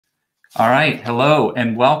All right. Hello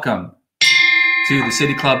and welcome to the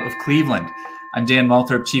City Club of Cleveland. I'm Dan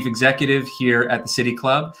Multhrop, Chief Executive here at the City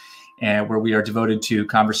Club, where we are devoted to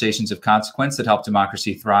conversations of consequence that help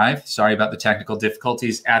democracy thrive. Sorry about the technical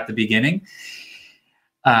difficulties at the beginning.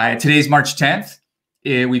 Today's March 10th.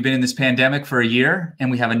 We've been in this pandemic for a year,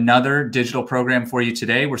 and we have another digital program for you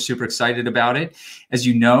today. We're super excited about it. As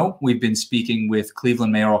you know, we've been speaking with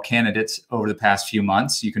Cleveland mayoral candidates over the past few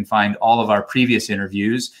months. You can find all of our previous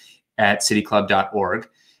interviews at cityclub.org.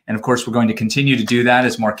 And of course, we're going to continue to do that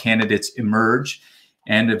as more candidates emerge.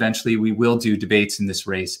 And eventually we will do debates in this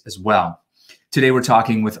race as well. Today, we're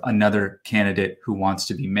talking with another candidate who wants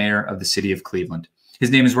to be mayor of the city of Cleveland. His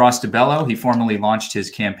name is Ross DiBello. He formally launched his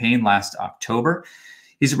campaign last October.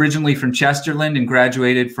 He's originally from Chesterland and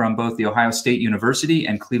graduated from both the Ohio State University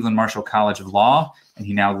and Cleveland Marshall College of Law. And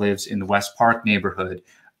he now lives in the West Park neighborhood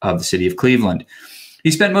of the city of Cleveland. He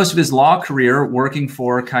spent most of his law career working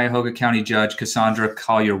for Cuyahoga County Judge Cassandra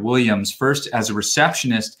Collier-Williams, first as a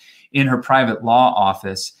receptionist in her private law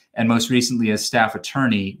office, and most recently as staff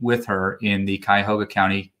attorney with her in the Cuyahoga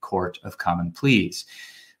County Court of Common Pleas.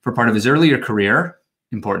 For part of his earlier career,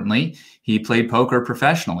 importantly, he played poker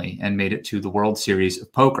professionally and made it to the World Series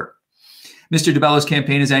of Poker. Mr. DiBello's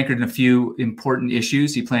campaign is anchored in a few important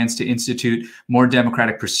issues. He plans to institute more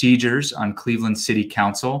democratic procedures on Cleveland City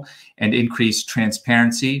Council and increase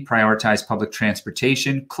transparency, prioritize public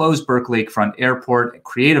transportation, close Burke Lakefront Airport,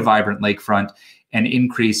 create a vibrant lakefront, and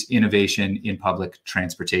increase innovation in public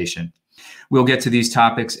transportation. We'll get to these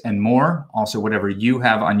topics and more. Also, whatever you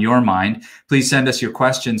have on your mind, please send us your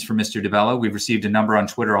questions for Mr. DiBello. We've received a number on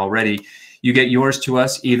Twitter already. You get yours to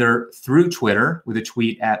us either through Twitter with a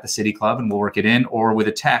tweet at the City Club, and we'll work it in, or with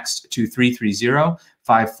a text to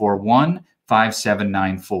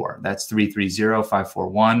 330-541-5794. That's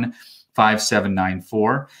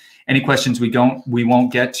 330-541-5794. Any questions we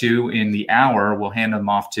won't get to in the hour, we'll hand them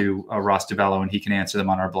off to Ross DiBello, and he can answer them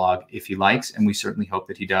on our blog if he likes, and we certainly hope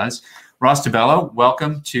that he does. Ross DiBello,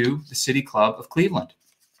 welcome to the City Club of Cleveland.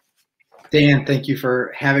 Dan, thank you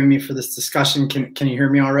for having me for this discussion. Can you hear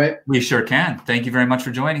me all right? We sure can. Thank you very much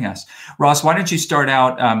for joining us. Ross, why don't you start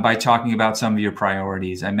out by talking about some of your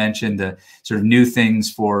priorities? I mentioned the sort of new things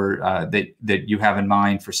for that you have in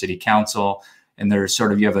mind for City Council, and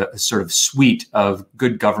you have a sort of suite of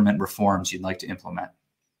good government reforms you'd like to implement.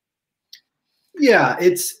 Yeah,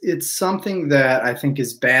 it's something that I think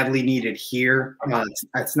is badly needed here.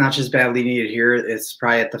 It's not just badly needed here; it's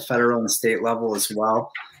probably at the federal and state level as well.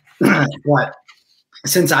 But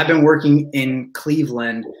since I've been working in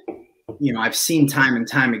Cleveland, I've seen time and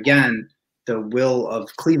time again the will of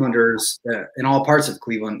Clevelanders in all parts of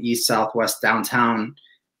Cleveland, east, south, west, downtown,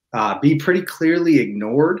 be pretty clearly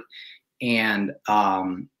ignored. And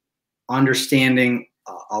understanding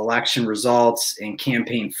election results and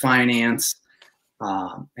campaign finance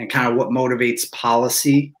and kind of what motivates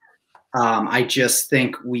policy. I just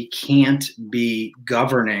think we can't be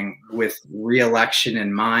governing with re-election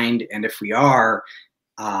in mind. And if we are,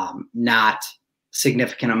 not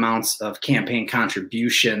significant amounts of campaign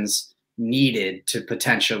contributions needed to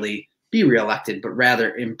potentially be reelected, but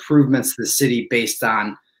rather improvements to the city based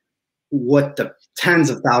on what the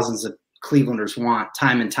tens of thousands of Clevelanders want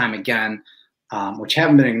time and time again, which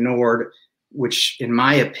haven't been ignored, which in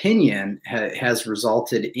my opinion has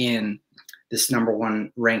resulted in this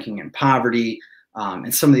 #1 ranking in poverty,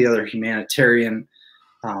 and some of the other humanitarian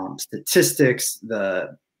statistics,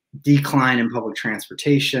 the decline in public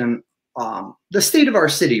transportation, the state of our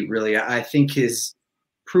city really, I think, is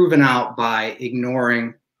proven out by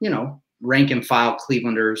ignoring, rank and file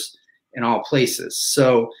Clevelanders in all places.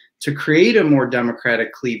 So to create a more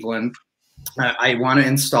democratic Cleveland, I want to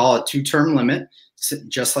install a 2-term limit,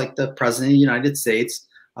 just like the President of the United States.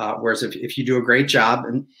 Whereas if you do a great job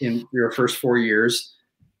in your first 4 years,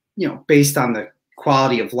 based on the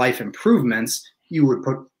quality of life improvements, you would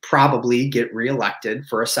probably get reelected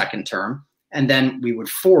for a second term. And then we would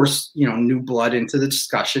force, new blood into the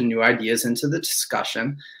discussion, new ideas into the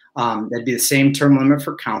discussion. That'd be the same term limit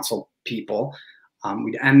for council people.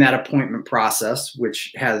 We'd end that appointment process,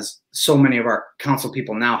 which has so many of our council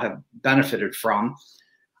people now have benefited from.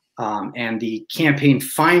 And the campaign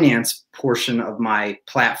finance portion of my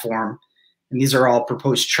platform, and these are all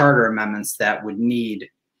proposed charter amendments that would need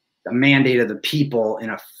the mandate of the people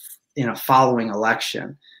in a following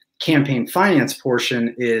election. Campaign finance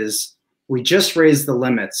portion is we just raised the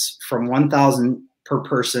limits from $1,000 per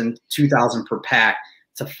person, $2,000 per PAC,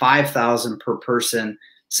 to $5,000 per person,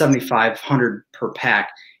 $7,500 per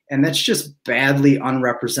PAC. And that's just badly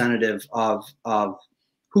unrepresentative of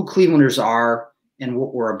who Clevelanders are and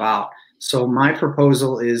what we're about. So my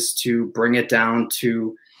proposal is to bring it down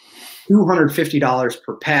to $250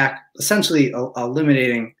 per PAC, essentially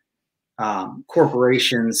eliminating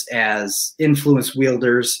corporations as influence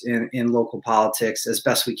wielders in local politics as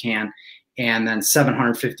best we can, and then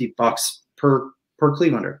 $750 per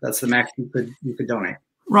Clevelander. That's the max you could donate.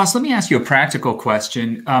 Ross, let me ask you a practical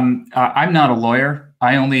question. I'm not a lawyer.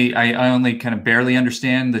 I only kind of barely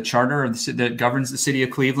understand the charter that governs the city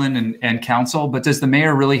of Cleveland and council. But does the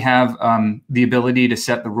mayor really have the ability to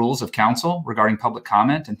set the rules of council regarding public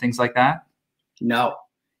comment and things like that? No.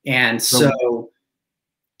 And so,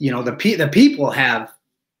 the people have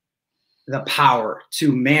the power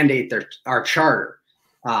to mandate our charter.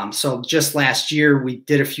 So just last year, we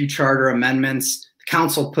did a few charter amendments. The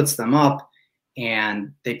council puts them up,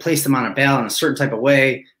 and they place them on a ballot in a certain type of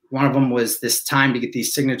way. One of them was this time to get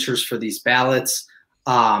these signatures for these ballots.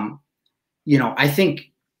 I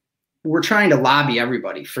think we're trying to lobby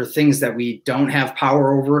everybody for things that we don't have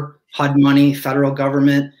power over: HUD money, federal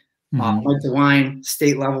government, right to wine,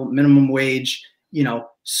 state level minimum wage.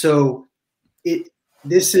 So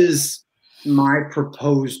this is my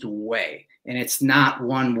proposed way, and it's not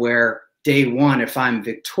one where day one, if I'm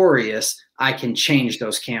victorious, I can change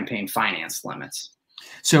those campaign finance limits.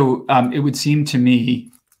 So it would seem to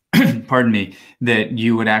me, pardon me, that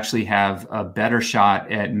you would actually have a better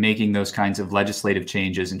shot at making those kinds of legislative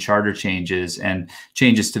changes and charter changes and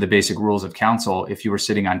changes to the basic rules of council if you were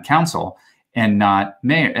sitting on council and not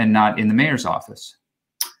in the mayor's office.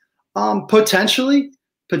 Potentially.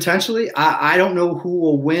 I don't know who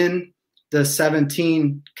will win the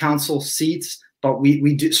 17 council seats, but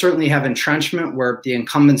we do certainly have entrenchment where the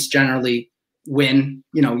incumbents generally win,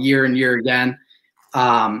 year and year again.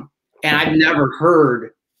 And I've never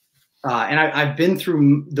heard, and I've been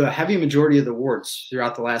through the heavy majority of the wards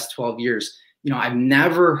throughout the last 12 years. I've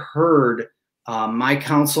never heard my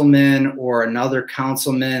councilman or another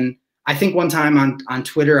councilman. I think one time on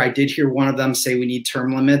Twitter, I did hear one of them say we need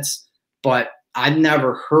term limits, but I've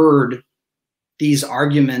never heard these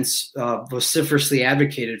arguments vociferously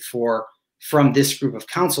advocated for from this group of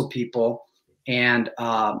council people. And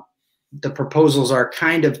the proposals are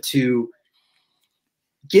kind of to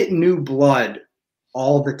get new blood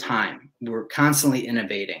all the time. We're constantly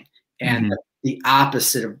innovating. And the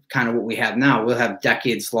opposite of kind of what we have now, we'll have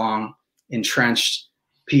decades long entrenched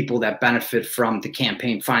people that benefit from the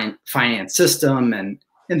campaign finance system and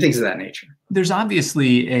things of that nature. There's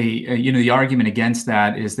obviously the argument against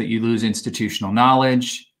that is that you lose institutional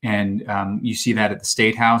knowledge, and you see that at the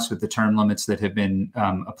State House with the term limits that have been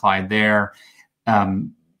applied there.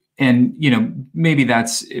 And maybe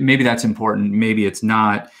that's important, maybe it's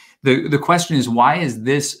not. The question is, why is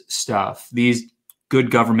this stuff, these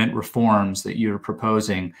good government reforms that you're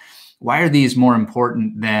proposing, why are these more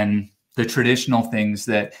important than the traditional things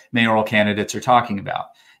that mayoral candidates are talking about?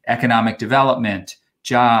 Economic development,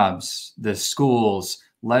 jobs, the schools,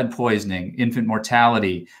 lead poisoning, infant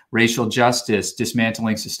mortality, racial justice,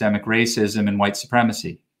 dismantling systemic racism, and white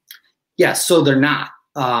supremacy. Yes, so they're not.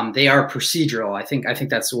 They are procedural. I think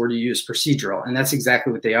that's the word you use, procedural, and that's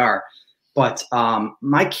exactly what they are. But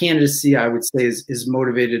my candidacy, I would say, is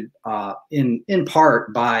motivated in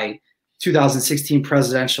part by 2016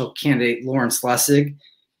 presidential candidate Lawrence Lessig,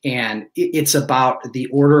 and it's about the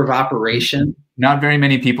order of operation. Not very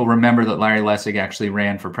many people remember that Larry Lessig actually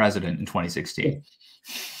ran for president in 2016.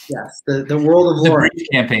 Yes, the world of Lawrence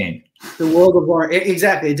campaign. The world of Lawrence,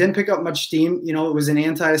 exactly. It didn't pick up much steam. It was an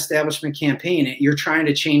anti-establishment campaign. You're trying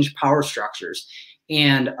to change power structures,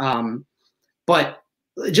 and but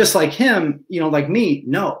just like him, like me,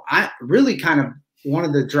 no, I really kind of one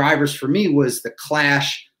of the drivers for me was the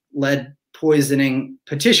Clash lead poisoning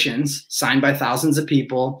petitions signed by thousands of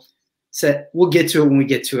people. Said we'll get to it when we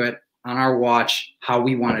get to it on our watch, how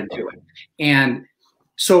we want to do it. And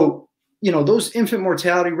so, those infant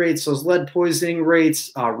mortality rates, those lead poisoning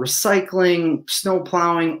rates, recycling, snow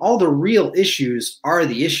plowing, all the real issues are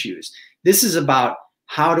the issues. This is about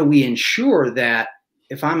how do we ensure that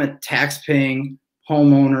if I'm a tax-paying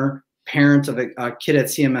homeowner, parent of a kid at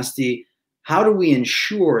CMSD, how do we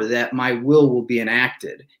ensure that my will be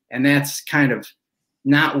enacted? And that's kind of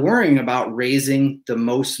not worrying about raising the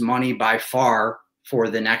most money by far for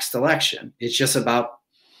the next election. It's just about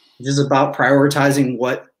prioritizing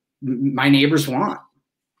what my neighbors want.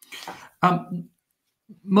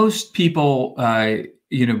 Most people,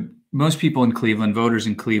 most people in Cleveland, voters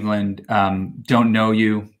in Cleveland, don't know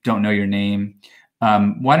you, don't know your name.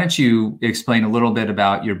 Why don't you explain a little bit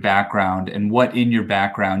about your background and what in your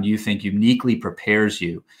background you think uniquely prepares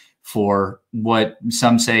you for what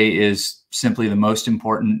some say is simply the most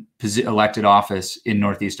important elected office in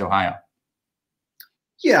Northeast Ohio?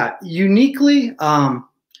 Yeah, uniquely,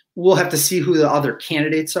 we'll have to see who the other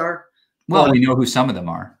candidates are. Well, we know who some of them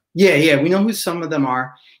are. Yeah, we know who some of them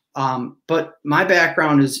are. But my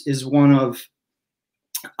background is one of,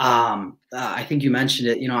 I think you mentioned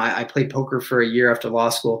it. I played poker for a year after law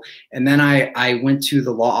school, and then I went to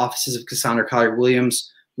the law offices of Cassandra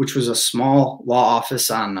Collier-Williams, which was a small law office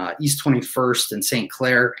on East 21st in St.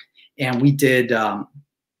 Clair, and we did a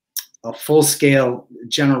full-scale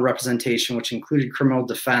general representation, which included criminal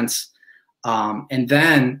defense. And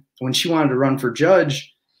then when she wanted to run for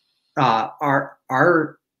judge,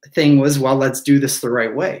 our thing was, well, let's do this the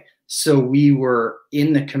right way. So we were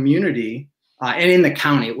in the community and in the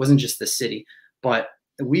county. It wasn't just the city, but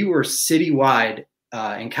we were citywide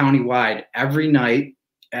and countywide every night,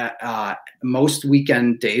 most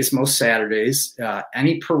weekend days, most Saturdays,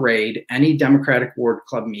 any parade, any Democratic Ward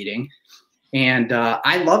Club meeting. And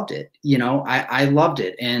I loved it. I loved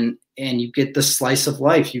it. And you get the slice of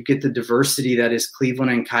life. You get the diversity that is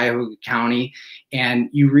Cleveland and Cuyahoga County. And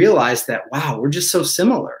you realize that, wow, we're just so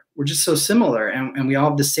similar. We're just so similar. And we all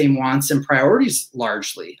have the same wants and priorities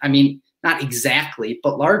largely. I mean, not exactly,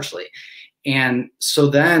 but largely. And so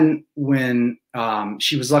then when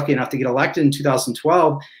she was lucky enough to get elected in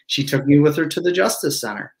 2012, she took me with her to the Justice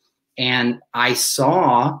Center. And I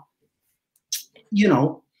saw,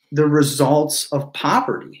 the results of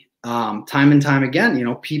poverty time and time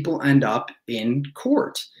again. People end up in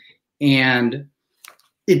court, and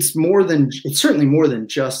it's certainly more than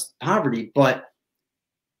just poverty, but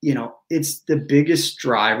it's the biggest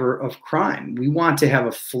driver of crime. We want to have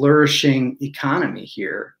a flourishing economy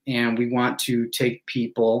here, and we want to take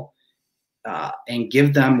people and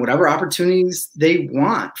give them whatever opportunities they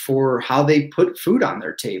want for how they put food on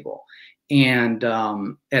their table. And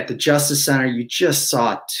at the Justice Center, you just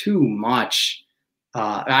saw too much.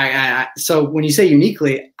 So when you say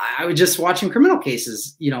uniquely, I was just watching criminal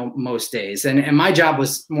cases, most days. And my job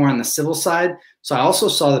was more on the civil side. So I also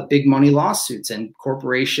saw the big money lawsuits and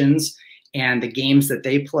corporations and the games that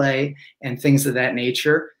they play and things of that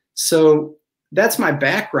nature. So that's my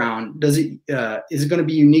background. Is it going to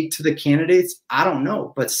be unique to the candidates? I don't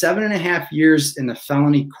know. But 7.5 years in the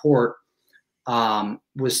felony court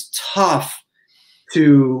was tough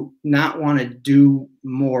to not want to do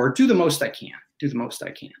more, do the most I can.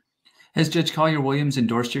 Has Judge Collier-Williams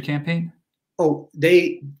endorsed your campaign? Oh,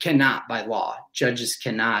 they cannot by law. Judges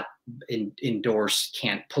cannot endorse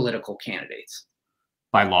political candidates.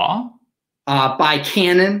 By law? By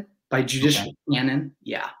canon, by judicial canon.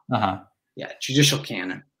 Yeah. Yeah, judicial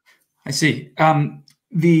canon. I see.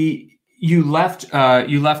 You left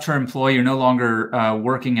her employ. You're no longer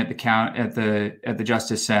working at the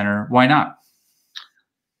Justice Center. Why not?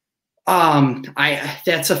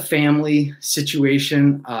 That's a family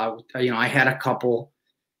situation. I had a couple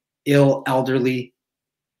ill elderly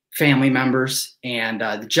family members, and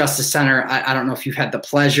the Justice Center, I don't know if you've had the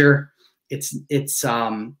pleasure. It's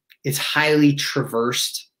highly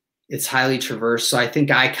traversed. So I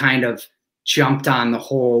think I kind of jumped on the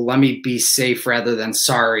whole, let me be safe rather than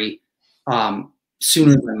sorry,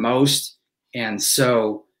 sooner than most. And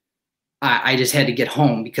so I just had to get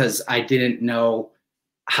home because I didn't know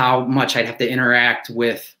how much I'd have to interact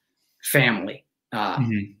with family.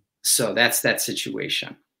 So that's that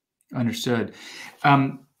situation. Understood.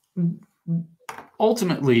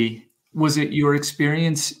 Ultimately, was it your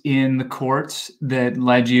experience in the courts that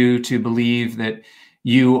led you to believe that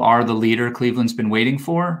you are the leader Cleveland's been waiting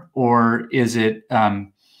for, or is it,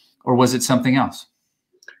 or was it something else?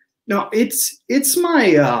 No, it's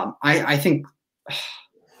my, I think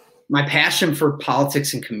my passion for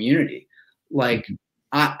politics and community. Like,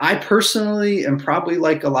 I personally am probably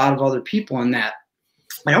like a lot of other people in that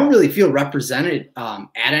I don't really feel represented at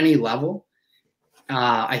any level.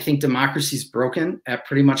 I think democracy's broken at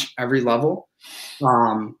pretty much every level.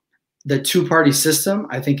 The two-party system,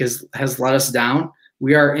 I think, has let us down.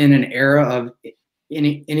 We are in an era of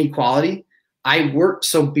inequality.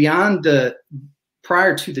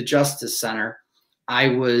 Prior to the Justice Center, I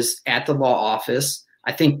was at the law office.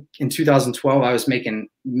 I think in 2012, I was making,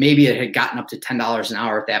 maybe it had gotten up to $10 an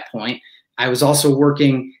hour at that point. I was also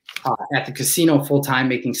working at the casino full time,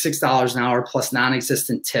 making $6 an hour plus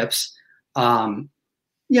non-existent tips. So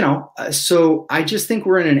I just think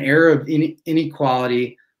we're in an era of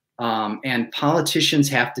inequality, and politicians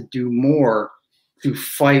have to do more to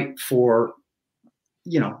fight for,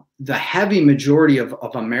 the heavy majority of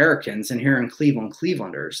Americans, and here in Cleveland,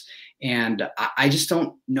 Clevelanders. And I just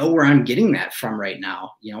don't know where I'm getting that from right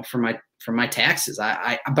now, from my taxes.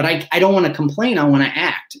 But I don't want to complain. I want to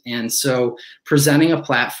act. And so presenting a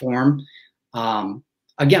platform,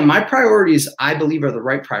 again, my priorities, I believe, are the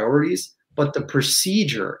right priorities, but the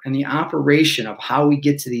procedure and the operation of how we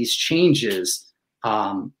get to these changes,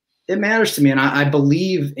 it matters to me, and I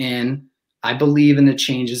believe in the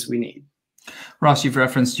changes we need. Ross, you've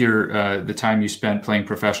referenced the time you spent playing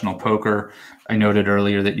professional poker. I noted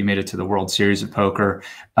earlier that you made it to the World Series of Poker.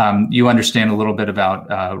 You understand a little bit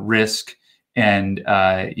about risk and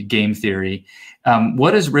game theory.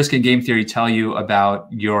 What does risk and game theory tell you about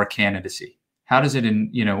your candidacy? How does it,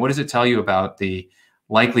 what does it tell you about the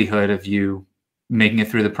likelihood of you making it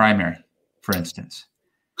through the primary, for instance?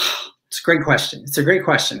 It's a great question. It's a great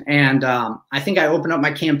question. And I think I opened up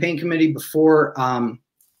my campaign committee before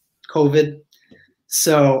COVID.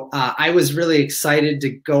 So I was really excited to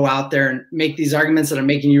go out there and make these arguments that I'm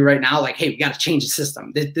making you right now. Like, hey, we got to change the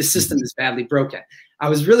system. This system is badly broken. I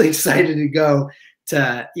was really excited to go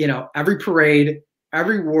to, every parade,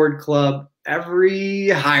 every ward club, every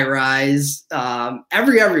high rise,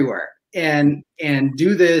 everywhere, and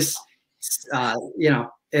do this,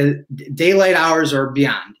 daylight hours or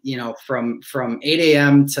beyond, from 8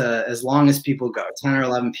 a.m. to as long as people go, 10 or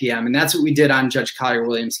 11 p.m. And that's what we did on Judge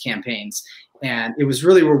Collier-Williams campaigns. And it was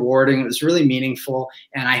really rewarding. It was really meaningful.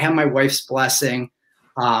 And I have my wife's blessing.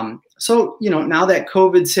 So, now that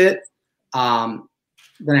COVID's hit, I'm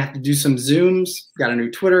going to have to do some Zooms. Got a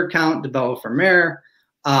new Twitter account, DiBello for Mayor.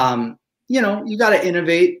 You got to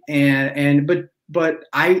innovate. But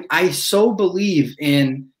I so believe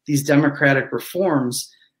in these democratic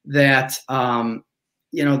reforms that,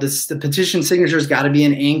 the petition signatures got to be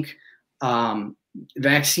in ink.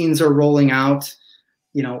 Vaccines are rolling out.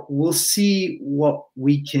 We'll see what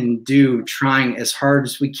we can do, trying as hard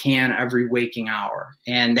as we can every waking hour.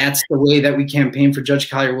 And that's the way that we campaign for Judge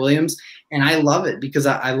Collier-Williams. And I love it because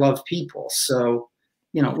I love people. So,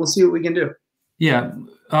 we'll see what we can do. Yeah.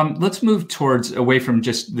 Let's move away from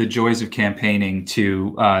just the joys of campaigning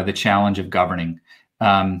to the challenge of governing.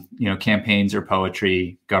 Campaigns are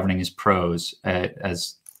poetry, governing is prose,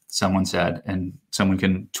 as someone said, and someone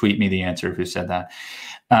can tweet me the answer who said that.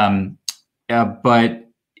 But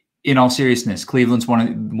in all seriousness, Cleveland's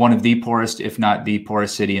one of the poorest, if not the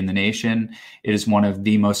poorest city in the nation. It is one of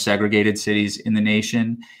the most segregated cities in the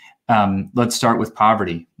nation. Let's start with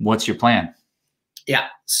poverty. What's your plan? Yeah,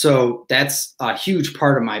 so that's a huge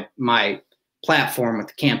part of my platform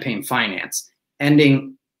with campaign finance,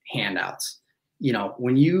 ending handouts.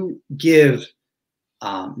 When you give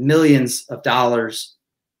millions of dollars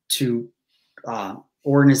to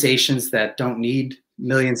organizations that don't need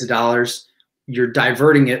millions of dollars, you're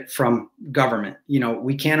diverting it from government.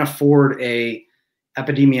 We can't afford a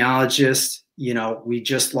epidemiologist. We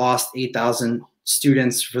just lost 8,000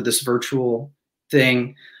 students for this virtual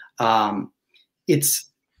thing.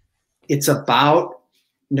 It's about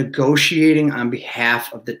negotiating on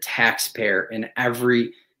behalf of the taxpayer in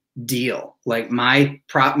every deal. Like my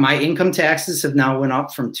income taxes have now went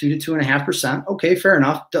up from 2 to 2.5%. Okay, fair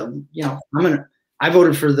enough. I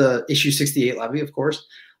voted for the issue 68 levy, of course.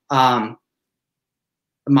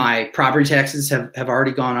 My property taxes have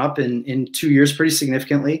already gone up in 2 years pretty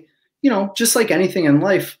significantly. Just like anything in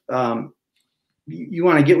life, you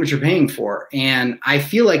want to get what you're paying for. And I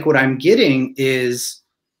feel like what I'm getting is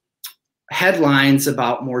headlines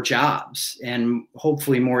about more jobs and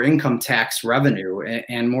hopefully more income tax revenue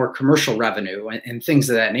and more commercial revenue and things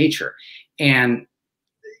of that nature. And,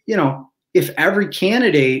 if every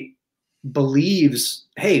candidate believes,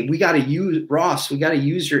 hey, we got to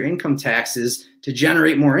use your income taxes to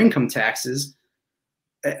generate more income taxes,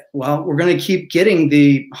 well, we're going to keep getting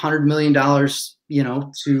the $100 million,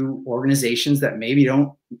 to organizations that maybe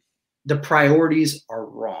the priorities are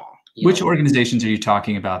wrong. Which organizations are you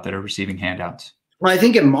talking about that are receiving handouts? Well, I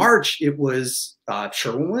think in March it was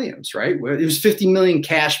Sherwin-Williams, right? It was $50 million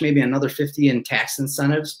cash, maybe another 50 in tax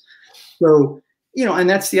incentives. So, and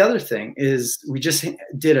that's the other thing is we just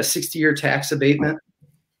did a 60-year tax abatement.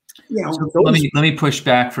 So let me push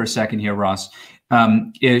back for a second here, Ross.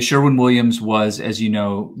 Sherwin-Williams was, as you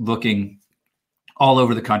know, looking all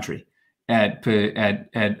over the country for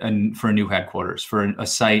a new headquarters, for a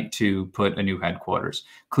site to put a new headquarters.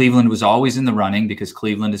 Cleveland was always in the running because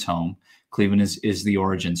Cleveland is home. Cleveland is the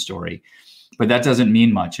origin story, but that doesn't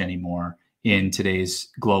mean much anymore in today's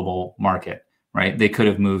global market, right? They could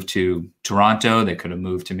have moved to Toronto. They could have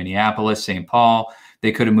moved to Minneapolis, St. Paul.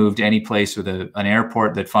 They could have moved any place with an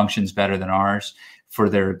airport that functions better than ours for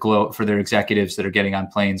their executives that are getting on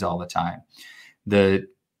planes all the time. The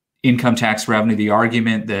income tax revenue, the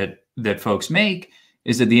argument that folks make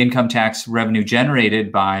is that the income tax revenue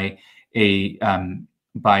generated by a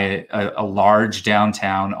large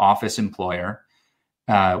downtown office employer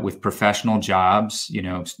with professional jobs,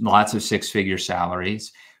 lots of six-figure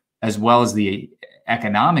salaries, as well as the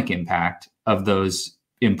economic impact of those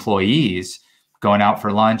employees going out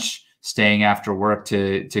for lunch, staying after work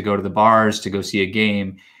to go to the bars, to go see a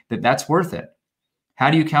game, that's worth it. How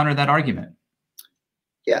do you counter that argument?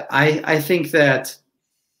 Yeah, I think that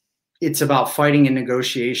it's about fighting in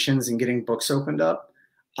negotiations and getting books opened up.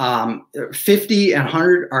 50 and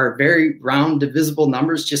 100 are very round, divisible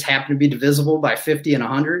numbers, just happen to be divisible by 50 and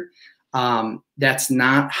 100. That's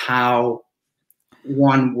not how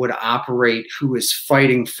one would operate who is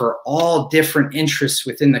fighting for all different interests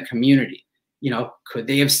within the community. Could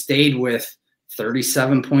they have stayed with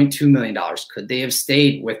 $37.2 million? Could they have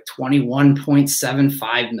stayed with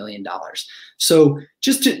 $21.75 million? So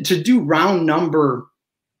just to do round number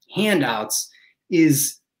handouts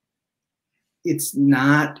it's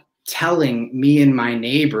not telling me and my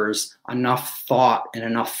neighbors enough thought and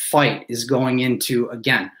enough fight is going into,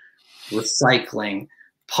 again, recycling,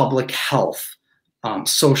 public health,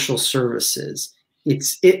 social services.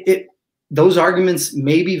 Those arguments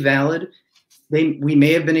may be valid. We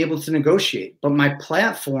may have been able to negotiate, but my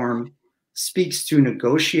platform speaks to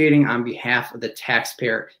negotiating on behalf of the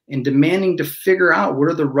taxpayer and demanding to figure out what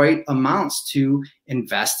are the right amounts to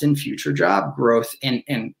invest in future job growth and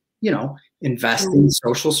invest in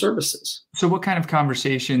social services. So what kind of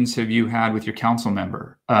conversations have you had with your council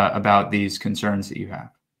member about these concerns that you have?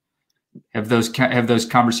 Have those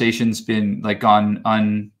conversations been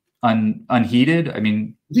gone unheeded? I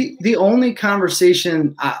mean, the only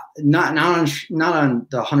conversation, not on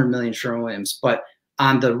the 100 million Sherwin-Williams, but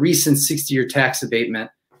on the recent 60-year tax abatement,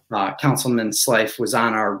 Councilman Slife was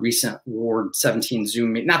on our recent Ward 17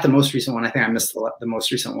 Zoom meeting. Not the most recent one. I think I missed the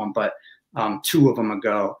most recent one, but 2 of them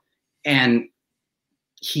ago. And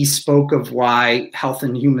he spoke of why Health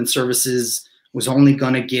and Human Services was only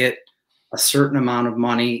going to get a certain amount of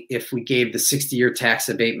money if we gave the 60-year tax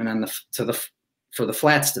abatement for the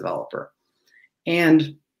flats developer.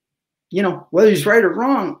 And, whether he's right or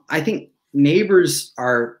wrong, I think neighbors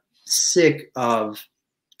are sick of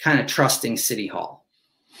kind of trusting City Hall.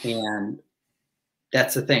 And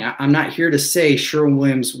that's the thing. I'm not here to say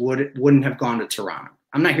Sherwin-Williams wouldn't have gone to Toronto.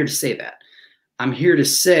 I'm not here to say that. I'm here to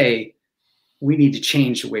say we need to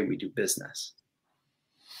change the way we do business.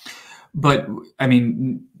 But I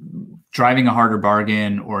mean, driving a harder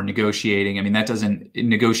bargain or negotiating,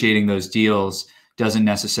 negotiating those deals doesn't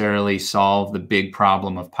necessarily solve the big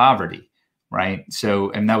problem of poverty, right?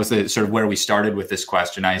 So, and that was the sort of where we started with this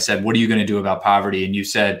question. I said, what are you going to do about poverty? And you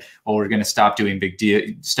said, well, we're going to stop doing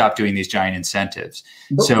these giant incentives.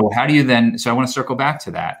 So how do you then, so I want to circle back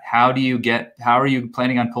to that. How are you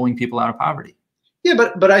planning on pulling people out of poverty? Yeah,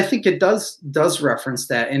 but I think it does reference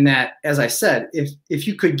that, in that, as I said, if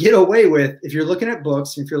you could get away with, if you're looking at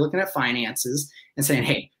books, if you're looking at finances and saying,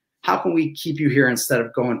 hey, how can we keep you here instead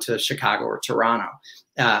of going to Chicago or Toronto?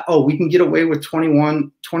 We can get away with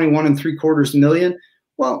 21.75 million.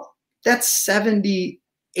 Well, that's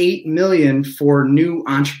 78 million for new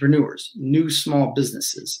entrepreneurs, new small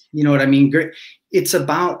businesses. You know what I mean? It's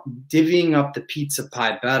about divvying up the pizza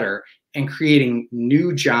pie better and creating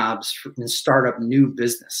new jobs and start up new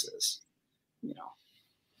businesses.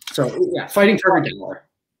 So yeah, fighting for every dollar.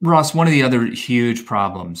 Ross, one of the other huge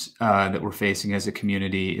problems that we're facing as a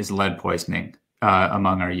community is lead poisoning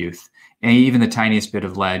among our youth. And even the tiniest bit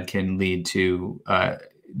of lead can lead to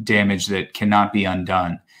damage that cannot be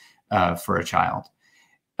undone for a child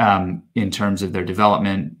in terms of their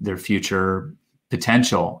development, their future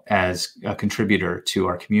potential as a contributor to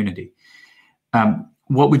our community.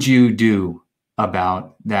 What would you do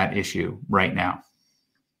about that issue right now?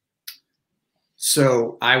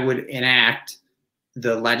 So I would enact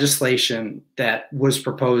the legislation that was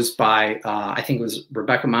proposed by, I think it was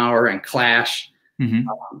Rebecca Maurer and Clash, and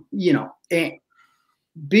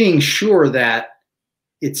being sure that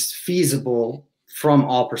it's feasible from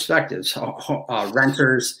all perspectives,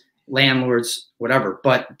 renters, landlords, whatever,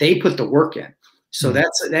 but they put the work in. So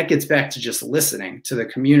that gets back to just listening to the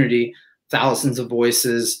community, thousands of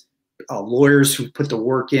voices, lawyers who put the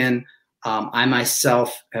work in. I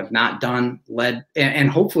myself have not done lead, and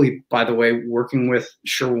hopefully, by the way, working with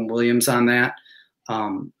Sherwin-Williams on that.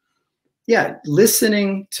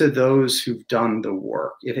 Listening to those who've done the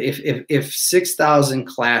work. If 6,000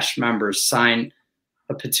 Clash members sign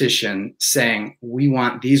a petition saying we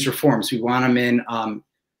want these reforms, we want them in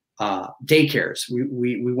daycares,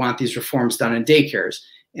 we want these reforms done in daycares,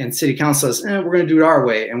 and City Council says, we're going to do it our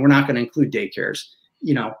way, and we're not going to include daycares.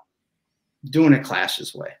 Doing it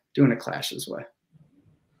Clash's way.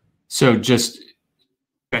 So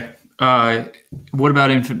what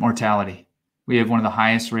about infant mortality? We have one of the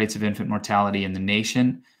highest rates of infant mortality in the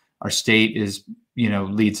nation. Our state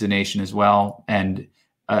leads the nation as well. And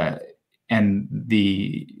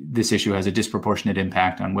this issue has a disproportionate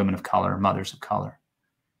impact on women of color, mothers of color.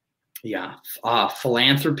 Yeah.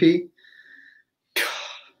 Philanthropy,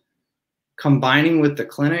 combining with the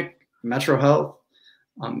clinic, Metro Health,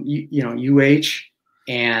 UH,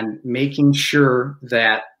 and making sure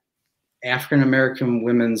that African-American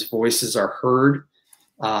women's voices are heard.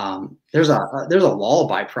 There's a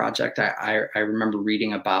lullaby project I remember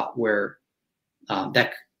reading about where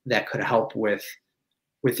that could help with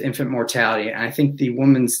infant mortality. And I think the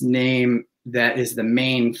woman's name that is the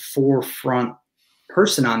main forefront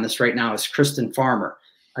person on this right now is Kristen Farmer.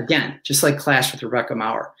 Again, just like Clash with Rebecca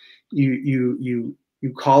Maurer, you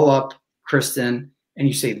call up Kristen and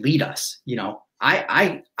you say, lead us.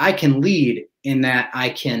 I can lead in that I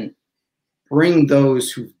can bring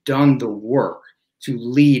those who've done the work to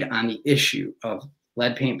lead on the issue of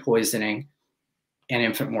lead paint poisoning and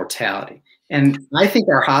infant mortality. And I think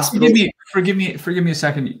our hospitals... Forgive me a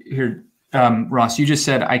second here, Ross. You just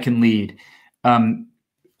said I can lead.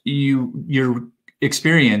 Your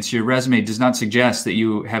experience, your resume does not suggest that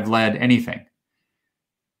you have led anything.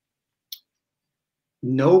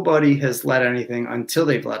 Nobody has led anything until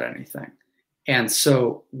they've led anything. And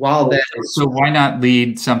so while that is... So why not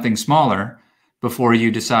lead something smaller before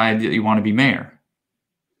you decide that you want to be mayor?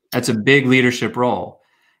 That's a big leadership role.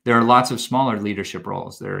 There are lots of smaller leadership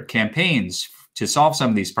roles. There are campaigns to solve some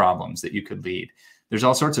of these problems that you could lead. There's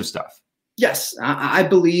all sorts of stuff. Yes, I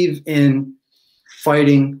believe in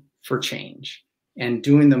fighting for change and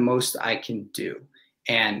doing the most I can do.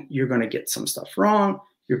 And you're going to get some stuff wrong.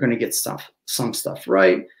 You're going to get some stuff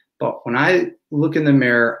right. But when I look in the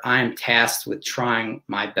mirror, I am tasked with trying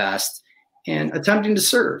my best and attempting to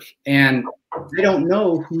serve. And I don't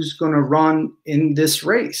know who's going to run in this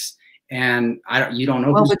race. And you don't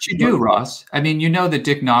know. Well, but you do, Ross. I mean, you know that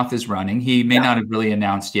Dick Knopf is running. He may not have really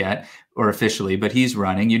announced yet or officially, but he's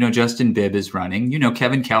running. You know, Justin Bibb is running. You know,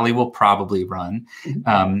 Kevin Kelly will probably run.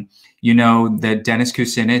 You know that Dennis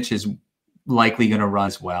Kucinich is likely going to run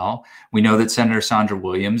as well. We know that Senator Cassandra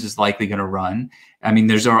Williams is likely going to run. I mean,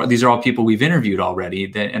 these are all people we've interviewed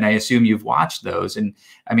already, and I assume you've watched those. And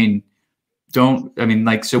I mean, we do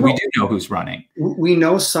know who's running. We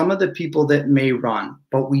know some of the people that may run,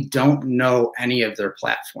 but we don't know any of their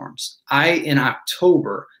platforms. In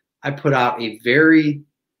October, I put out a very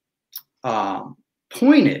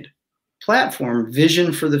pointed platform,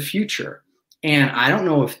 vision for the future. And I don't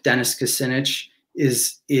know if Dennis Kucinich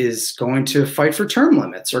is going to fight for term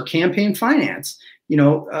limits or campaign finance.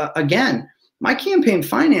 Again, my campaign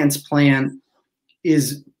finance plan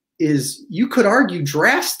is you could argue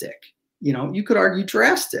drastic.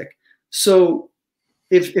 So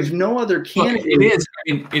if no other candidate... Look,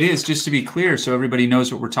 it is, just to be clear, so everybody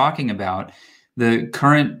knows what we're talking about. The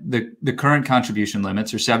current contribution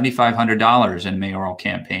limits are $7,500 in a mayoral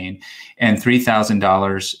campaign and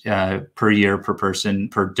 $3,000 per year per person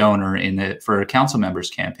per donor for a council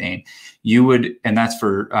member's campaign. And that's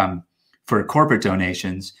for corporate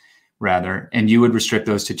donations rather, and you would restrict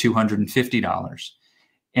those to $250.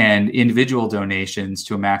 And individual donations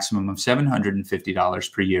to a maximum of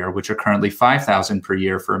 $750 per year, which are currently $5,000 per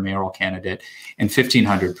year for a mayoral candidate and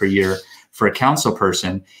 $1,500 per year for a council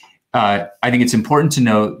person. I think it's important to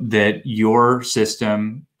note that your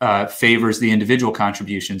system favors the individual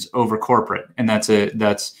contributions over corporate, and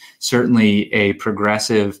that's certainly a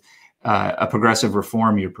progressive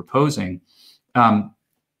reform you're proposing.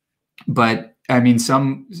 But I mean,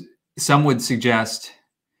 some would suggest,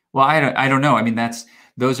 well, I don't know. I mean,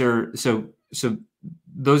 those are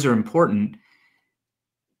important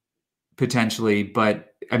potentially, but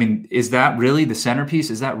I mean, is that really the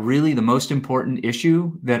centerpiece? Is that really the most important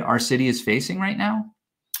issue that our city is facing right now?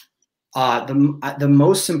 The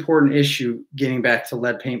most important issue, getting back to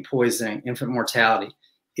lead paint poisoning, infant mortality,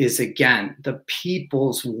 is again the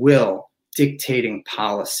people's will dictating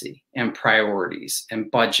policy and priorities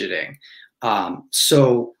and budgeting.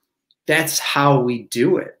 So that's how we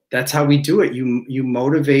do it. You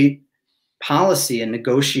motivate policy and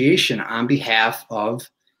negotiation on behalf of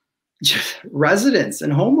residents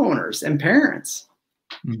and homeowners and parents.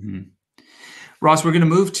 Mm-hmm. Ross, we're going to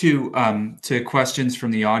move to questions from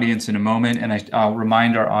the audience in a moment. And I'll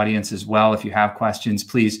remind our audience as well, if you have questions,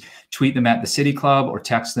 please tweet them at the City Club or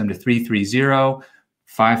text them to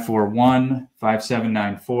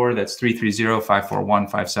 330-541-5794. That's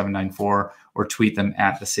 330-541-5794, or tweet them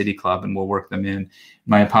at the City Club and we'll work them in.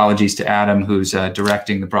 My apologies to Adam, who's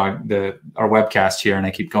directing our webcast here, and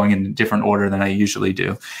I keep going in a different order than I usually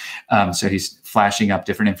do. So he's flashing up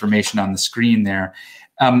different information on the screen there.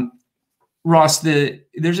 Ross,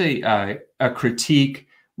 there's a critique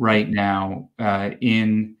right now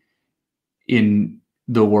in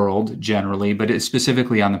the world generally, but it's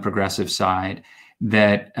specifically on the progressive side,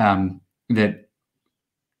 that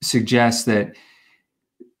suggests that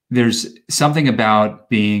there's something about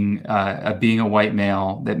being a white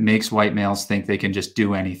male that makes white males think they can just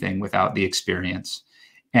do anything without the experience,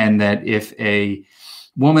 and that if a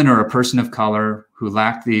woman or a person of color who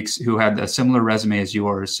had a similar resume as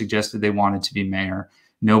yours suggested they wanted to be mayor,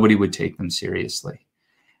 nobody would take them seriously.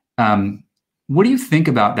 What do you think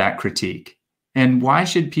about that critique? And why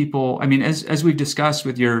should people? I mean, as we've discussed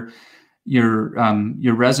with your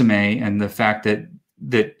resume and the fact that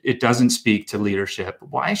it doesn't speak to leadership,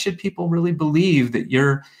 why should people really believe that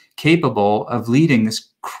you're capable of leading this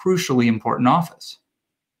crucially important office?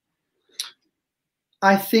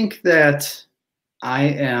 I think that I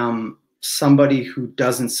am somebody who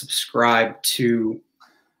doesn't subscribe to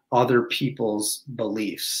other people's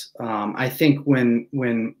beliefs. I think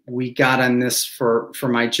when we got on this for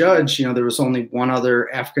my judge, there was only one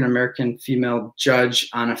other African-American female judge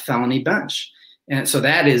on a felony bench. And so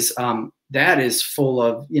that is full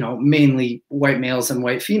of, mainly white males and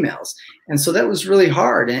white females. And so that was really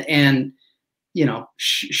hard. And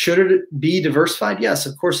should it be diversified? Yes,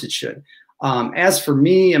 of course it should. As for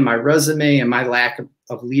me and my resume and my lack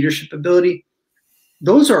of leadership ability,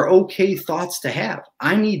 those are okay thoughts to have.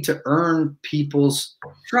 I need to earn people's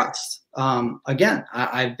trust. Again,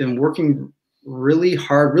 I've been working really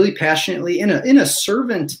hard, really passionately in a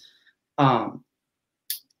servant role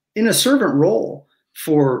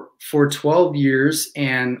for 12 years,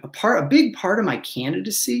 and a big part of my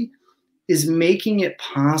candidacy is making it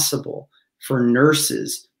possible for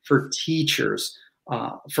nurses, for teachers,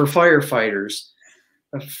 for firefighters,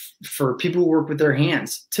 for people who work with their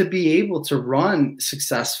hands to be able to run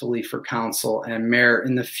successfully for council and mayor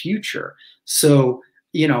in the future. So,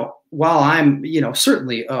 while I'm,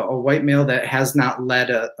 certainly a white male that has not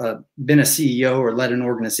been a CEO or led an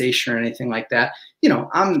organization or anything like that,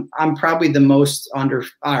 I'm probably the most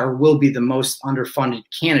will be the most underfunded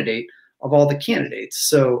candidate of all the candidates.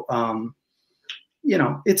 So,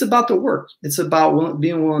 it's about the work. It's about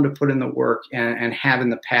being willing to put in the work and having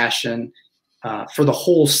the passion for the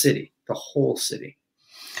whole city.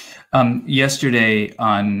 Yesterday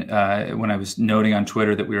when I was noting on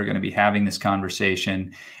Twitter that we were going to be having this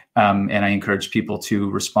conversation, and I encouraged people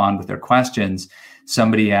to respond with their questions,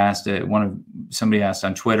 somebody asked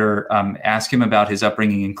on Twitter, ask him about his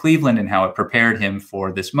upbringing in Cleveland and how it prepared him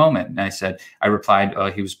for this moment. And I replied,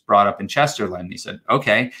 he was brought up in Chesterland. He said,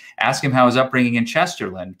 okay, ask him how his upbringing in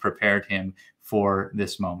Chesterland prepared him for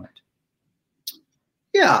this moment.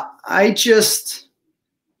 Yeah, I just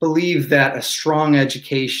believe that a strong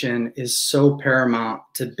education is so paramount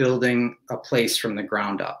to building a place from the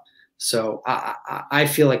ground up. So I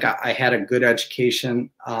feel like I had a good education,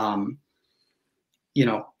 end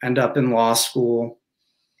up in law school,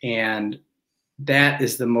 and that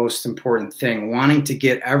is the most important thing. Wanting to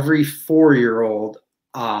get every 4-year-old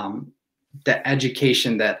the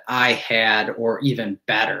education that I had or even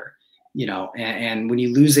better, and when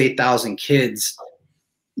you lose 8,000 kids,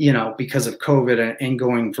 because of COVID and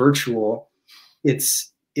going virtual,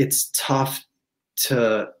 it's tough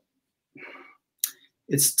to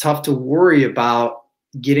worry about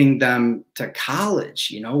getting them to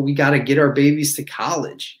college. We got to get our babies to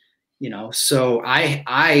college, so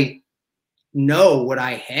I know what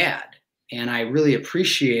I had and I really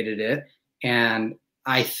appreciated it. And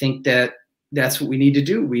I think that that's what we need to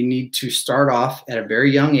do. We need to start off at a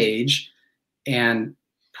very young age and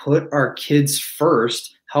put our kids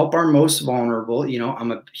first, help our most vulnerable.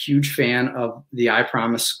 I'm a huge fan of the I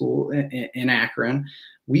Promise School in Akron.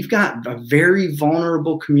 We've got very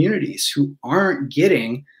vulnerable communities who aren't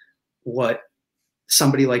getting what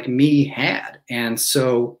somebody like me had. And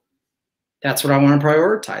so that's what I want to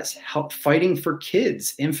prioritize. Help fighting for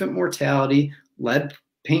kids, infant mortality, lead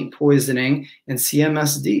paint poisoning, and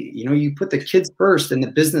CMSD. You put the kids first and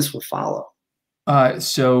the business will follow.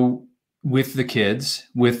 So with the kids,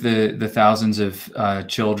 with the thousands of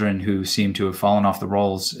children who seem to have fallen off the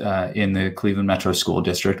rolls in the Cleveland Metro School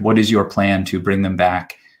District, what is your plan to bring them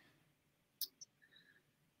back?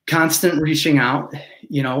 Constant reaching out,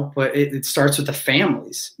 but it starts with the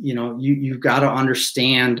families. You've got to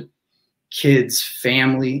understand kids'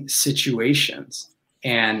 family situations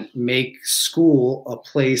and make school a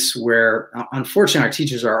place where, unfortunately, our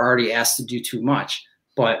teachers are already asked to do too much,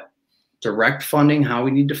 but direct funding, how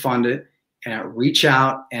we need to fund it, and reach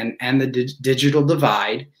out and end the digital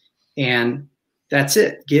divide. And that's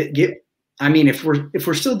it. If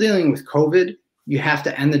we're still dealing with COVID, you have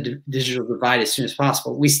to end the digital divide as soon as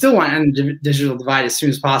possible. We still want to end the digital divide as soon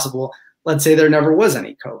as possible. Let's say there never was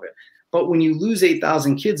any COVID. But when you lose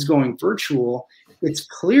 8,000 kids going virtual, it's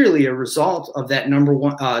clearly a result of that number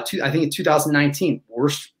one, I think in 2019,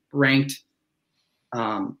 worst ranked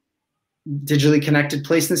digitally connected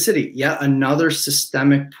place in the city. Yet another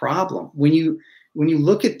systemic problem. When you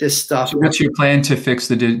look at this stuff. So what's your plan to fix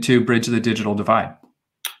to bridge the digital divide?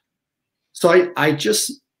 So I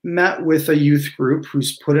just met with a youth group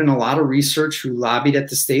who's put in a lot of research, who lobbied at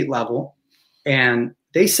the state level, and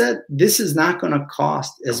they said this is not going to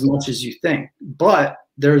cost as much as you think, but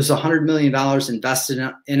there's $100 million invested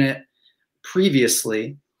in it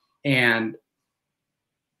previously, and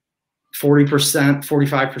 40%,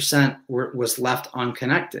 45% was left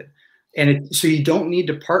unconnected. And so you don't need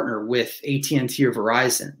to partner with AT&T or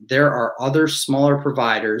Verizon. There are other smaller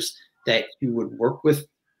providers that you would work with,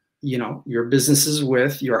 your businesses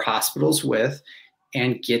with, your hospitals with,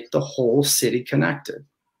 and get the whole city connected.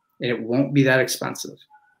 And it won't be that expensive.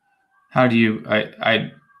 How do you,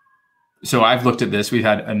 so I've looked at this. We've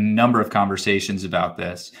had a number of conversations about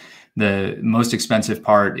this. The most expensive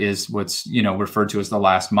part is what's, referred to as the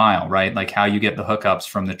last mile, right? Like how you get the hookups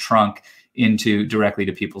from the trunk directly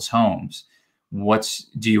to people's homes.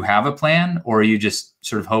 Do you have a plan, or are you just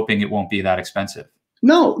sort of hoping it won't be that expensive?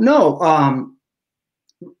 No.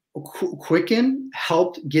 Quicken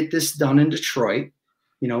helped get this done in Detroit.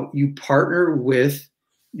 You partner with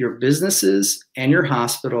your businesses and your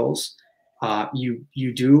hospitals.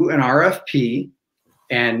 You do an RFP,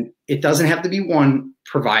 and it doesn't have to be one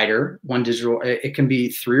provider, one digital. It can be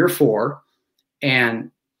 3 or 4,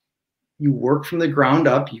 and you work from the ground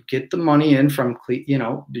up. You get the money in from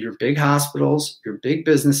your big hospitals, your big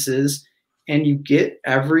businesses, and you get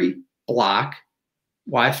every block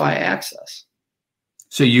Wi-Fi access.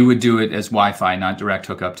 So you would do it as Wi-Fi, not direct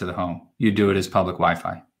hookup to the home. You do it as public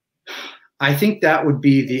Wi-Fi. I think that would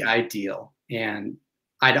be the ideal, and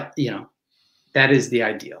that is the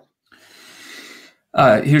ideal.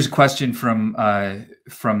 Here's a question from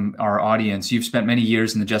our audience. You've spent many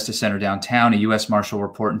years in the Justice Center downtown. A U.S. Marshal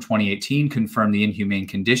report in 2018 confirmed the inhumane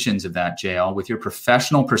conditions of that jail. With your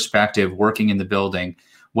professional perspective working in the building,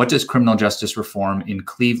 what does criminal justice reform in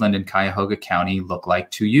Cleveland and Cuyahoga County look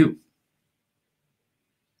like to you?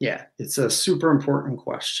 Yeah, it's a super important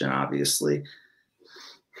question, obviously.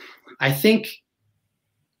 I think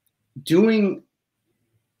doing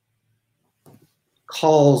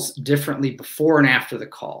calls differently before and after the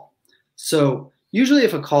call. So usually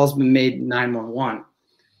if a call's been made 911,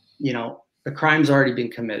 the crime's already been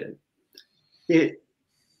committed. We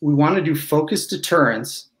want to do focused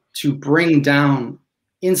deterrence to bring down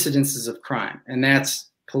incidences of crime. And that's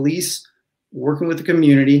police working with the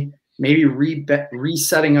community, maybe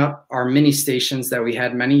resetting up our mini stations that we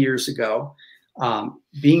had many years ago,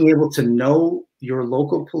 being able to know your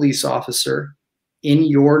local police officer in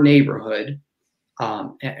your neighborhood,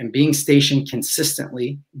 and being stationed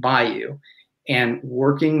consistently by you, and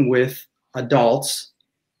working with adults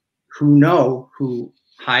who know who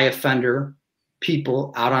high offender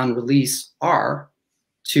people out on release are,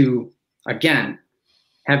 to, again,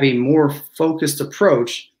 have a more focused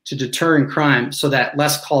approach to deterring crime so that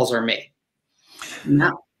less calls are made.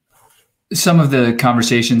 Now, some of the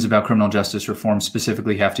conversations about criminal justice reform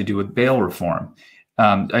specifically have to do with bail reform.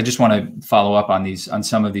 I just want to follow up on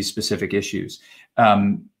some of these specific issues.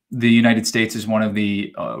 The United States is one of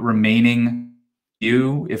the remaining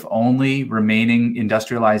if only remaining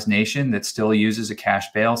industrialized nation that still uses a cash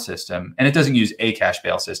bail system. And it doesn't use a cash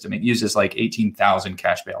bail system. It uses like 18,000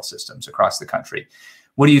 cash bail systems across the country.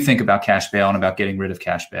 What do you think about cash bail and about getting rid of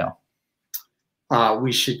cash bail?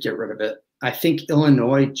 We should get rid of it. I think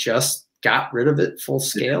Illinois just got rid of it full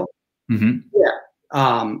scale. Mm-hmm.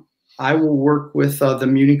 Yeah. I will work with the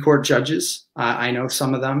Muni Court judges. I know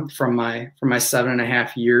some of them from my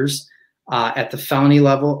 7.5 years at the felony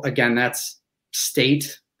level. Again, that's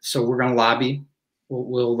state. So we're going to lobby.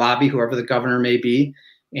 We'll lobby whoever the governor may be.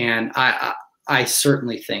 And I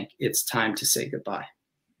certainly think it's time to say goodbye.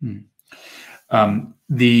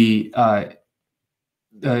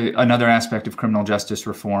 Another aspect of criminal justice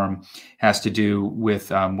reform has to do with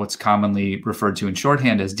what's commonly referred to in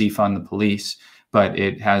shorthand as defund the police, but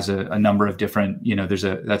it has a number of different,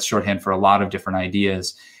 that's shorthand for a lot of different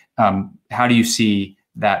ideas. How do you see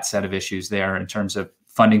that set of issues there in terms of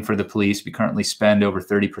funding for the police? We currently spend over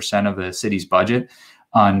 30% of the city's budget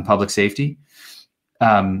on public safety.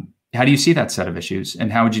 How do you see that set of issues,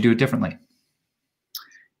 and how would you do it differently?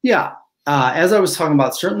 Yeah. As I was talking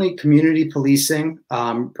about, certainly community policing,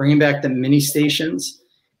 bringing back the mini stations,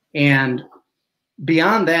 and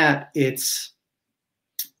beyond that, it's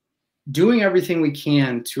doing everything we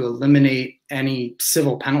can to eliminate any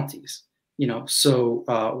civil penalties. So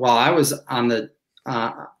while I was on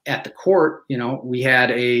at the court, we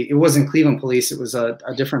had it wasn't Cleveland police, it was a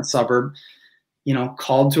different suburb,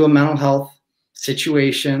 called to a mental health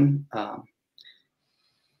situation.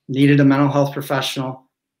 needed a mental health professional.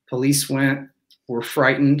 Police went, were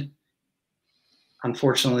frightened,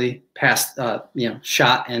 unfortunately passed,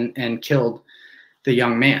 shot and killed the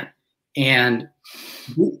young man. And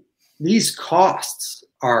these costs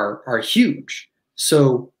are huge.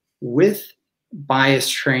 So with bias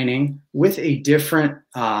training, with a different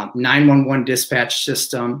 911 dispatch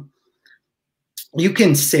system, you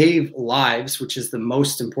can save lives, which is the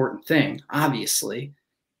most important thing, obviously.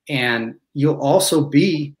 And you'll also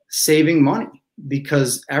be saving money,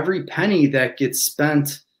 because every penny that gets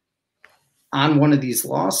spent on one of these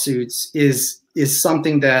lawsuits is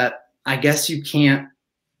something that I guess you can't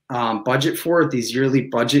budget for at these yearly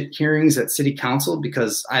budget hearings at City Council,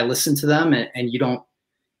 because I listen to them and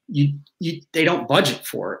they don't budget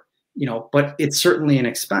for it, but it's certainly an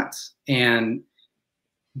expense. And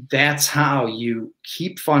that's how you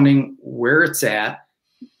keep funding where it's at,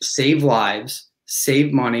 save lives,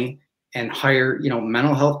 save money, and hire,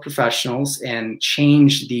 mental health professionals, and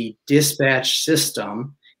change the dispatch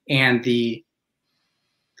system and the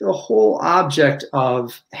whole object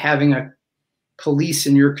of having a police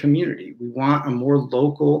in your community. We want a more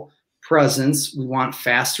local presence. We want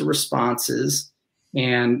faster responses,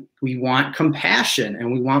 and we want compassion,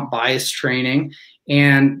 and we want bias training.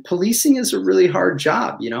 And policing is a really hard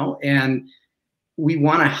job, and we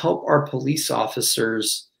want to help our police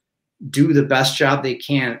officers do the best job they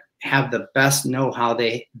can, have the best know-how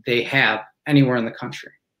they have anywhere in the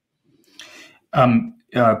country.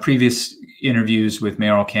 Previous interviews with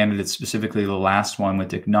mayoral candidates, specifically the last one with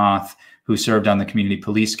Dick Noth, who served on the Community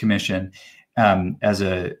Police Commission as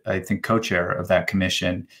I think, co-chair of that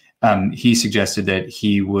commission, he suggested that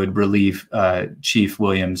he would relieve Chief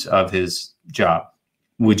Williams of his job.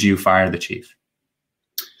 Would you fire the chief?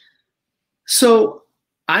 So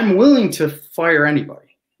I'm willing to fire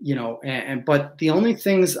anybody, but the only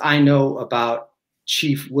things I know about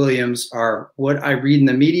Chief Williams are what I read in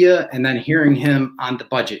the media, and then hearing him on the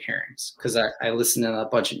budget hearings, because I listen to the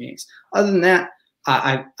budget meetings. Other than that,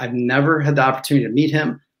 I've never had the opportunity to meet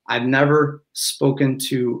him. I've never spoken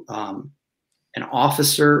to an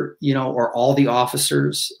officer, or all the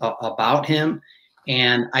officers about him.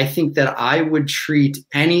 And I think that I would treat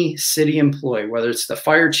any city employee, whether it's the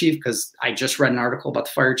fire chief, because I just read an article about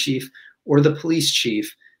the fire chief, or the police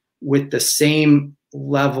chief, with the same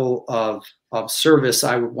level of service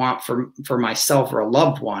I would want for myself or a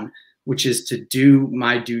loved one, which is to do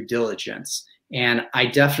my due diligence. And I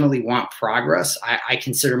definitely want progress. I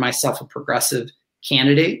consider myself a progressive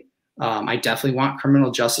candidate. I definitely want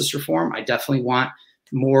criminal justice reform. I definitely want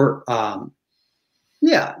more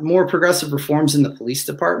progressive reforms in the police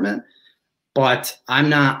department. But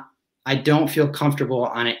I don't feel comfortable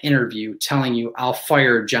on an interview telling you I'll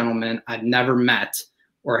fire a gentleman I've never met,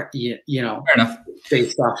 or, Fair enough.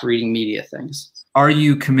 Based off reading media things. Are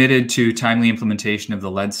you committed to timely implementation of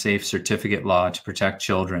the lead-safe certificate law to protect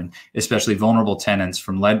children, especially vulnerable tenants,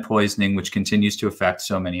 from lead poisoning, which continues to affect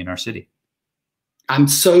so many in our city? I'm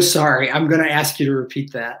so sorry. I'm going to ask you to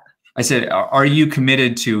repeat that. I said, are you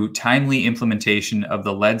committed to timely implementation of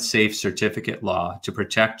the lead-safe certificate law to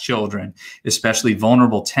protect children, especially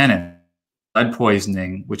vulnerable tenants, lead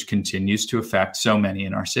poisoning, which continues to affect so many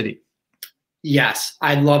in our city? Yes,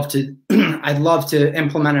 I'd love to. I'd love to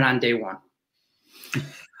implement it on day one.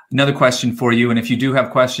 Another question for you, and if you do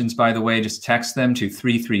have questions, by the way, just text them to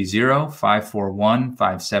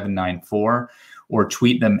 330-541-5794 or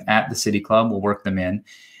tweet them at the City Club. We'll work them in.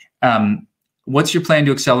 What's your plan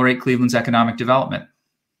to accelerate Cleveland's economic development?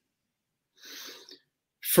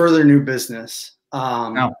 Further new business.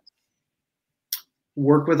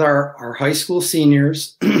 Work with our high school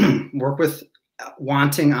seniors, work with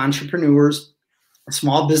wanting entrepreneurs,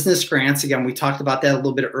 small business grants. Again, we talked about that a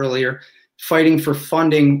little bit earlier, fighting for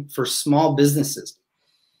funding for small businesses.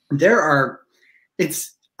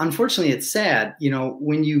 Unfortunately, it's sad,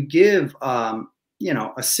 when you give, a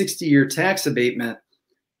 60-year tax abatement,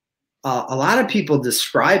 a lot of people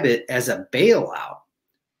describe it as a bailout,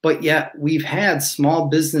 but yet we've had small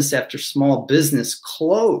business after small business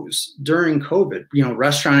close during COVID,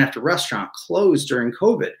 restaurant after restaurant closed during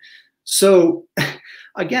COVID. So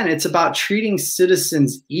again, it's about treating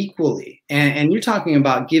citizens equally. And you're talking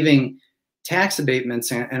about giving tax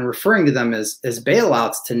abatements and referring to them as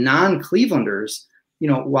bailouts to non-Clevelanders,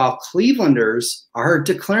 while Clevelanders are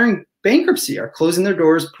declaring bankruptcy, are closing their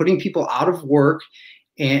doors, putting people out of work.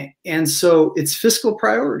 And so it's fiscal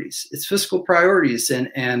priorities. It's fiscal priorities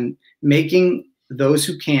and making those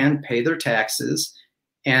who can pay their taxes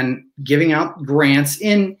and giving out grants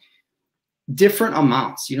in different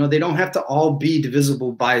amounts. They don't have to all be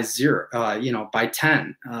divisible by 0, by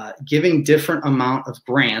 10, giving different amount of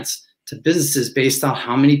grants to businesses based on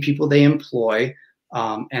how many people they employ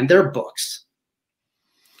and their books.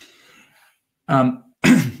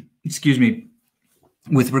 Excuse me.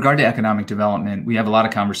 With regard to economic development, we have a lot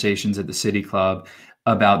of conversations at the City Club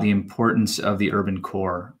about the importance of the urban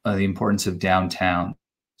core, the importance of downtown.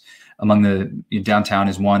 Downtown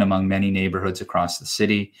is one among many neighborhoods across the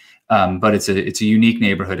city, but it's a unique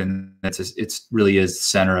neighborhood, and it's really is the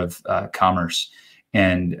center of commerce.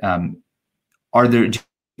 And are there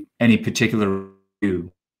any particular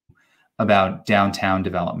view about downtown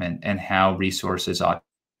development and how resources ought to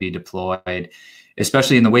be deployed,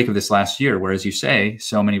 especially in the wake of this last year, where, as you say,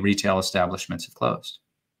 so many retail establishments have closed?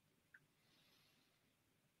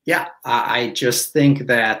 Yeah, I just think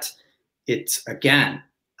that it's, again,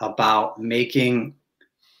 about making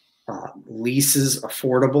leases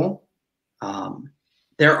affordable.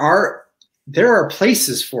 There are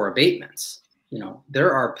places for abatements.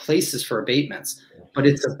 There are places for abatements, but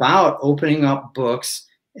it's about opening up books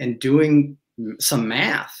and doing some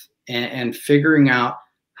math and figuring out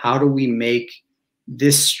how do we make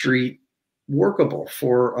this street workable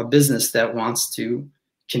for a business that wants to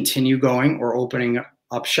continue going or opening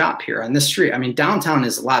up shop here on this street. I mean, downtown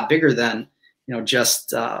is a lot bigger than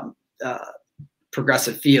just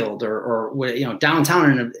Progressive Field or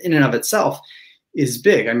downtown in and of itself is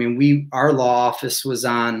big. I mean, our law office was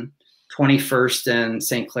on 21st and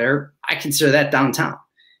St. Clair. I consider that downtown.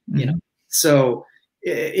 Mm-hmm. So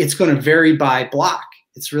it's going to vary by block.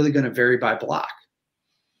 It's really going to vary by block.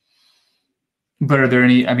 But are there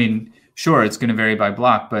any? I mean, sure, it's going to vary by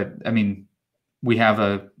block, but I mean, we have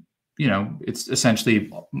it's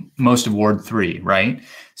essentially most of Ward 3, right?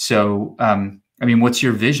 So, I mean, what's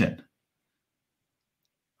your vision?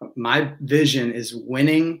 My vision is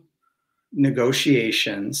winning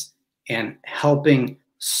negotiations and helping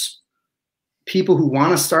people who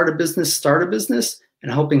want to start a business,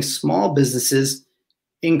 and helping small businesses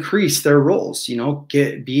increase their roles,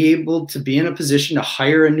 be able to be in a position to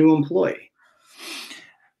hire a new employee.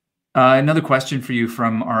 Another question for you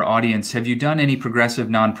from our audience. Have you done any progressive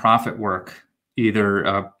nonprofit work,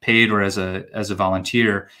 either paid or as a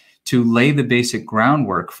volunteer, to lay the basic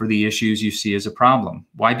groundwork for the issues you see as a problem?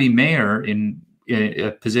 Why be mayor in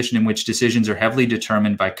a position in which decisions are heavily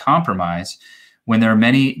determined by compromise when there are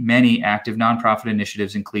many, many active nonprofit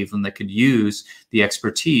initiatives in Cleveland that could use the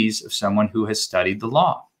expertise of someone who has studied the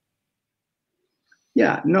law?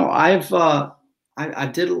 Yeah, no, I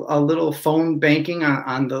did a little phone banking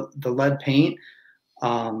on the lead paint.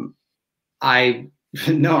 I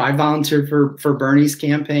volunteered for Bernie's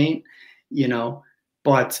campaign,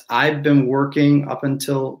 but I've been working up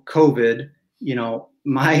until COVID.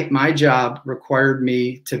 My job required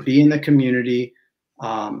me to be in the community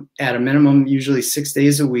at a minimum, usually 6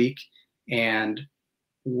 days a week, and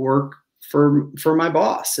work for my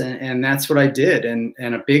boss. And that's what I did. And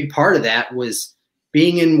a big part of that was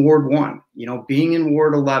being in Ward 1, being in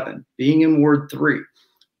Ward 11, being in Ward 3,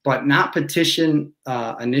 but not petition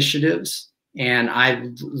initiatives. And I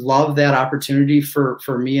love that opportunity for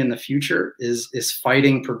me in the future is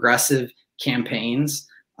fighting progressive campaigns.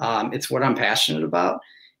 It's what I'm passionate about.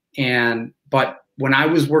 But when I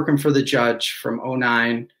was working for the judge from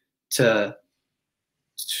 2009 to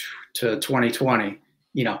 2020,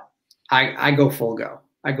 I go full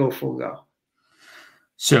go.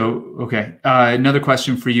 So, okay. Another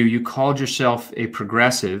question for you. You called yourself a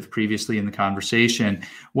progressive previously in the conversation.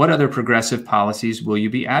 What other progressive policies will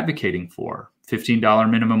you be advocating for?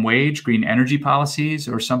 $15 minimum wage, green energy policies,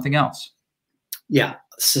 or something else? Yeah,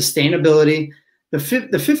 sustainability. The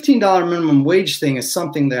 $15 minimum wage thing is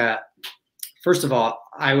something that, first of all,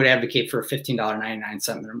 I would advocate for a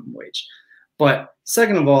 $15.99 minimum wage. But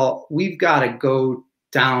second of all, we've got to go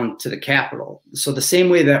down to the Capitol. So the same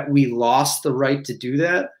way that we lost the right to do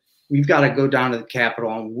that, we've got to go down to the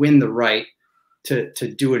Capitol and win the right to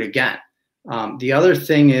do it again. The other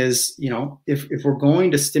thing is, if we're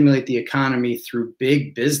going to stimulate the economy through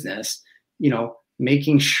big business,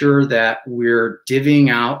 making sure that we're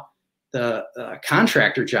divvying out the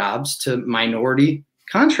contractor jobs to minority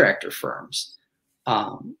contractor firms.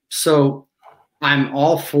 So I'm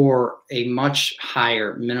all for a much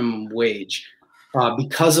higher minimum wage.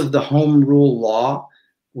 Because of the home rule law,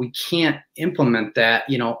 we can't implement that,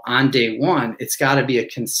 on day one. It's got to be a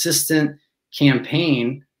consistent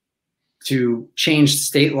campaign to change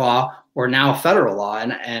state law or now federal law.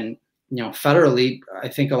 And federally, I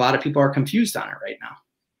think a lot of people are confused on it right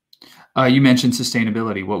now. You mentioned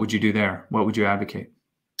sustainability. What would you do there? What would you advocate?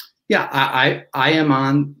 Yeah, I am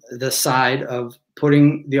on the side of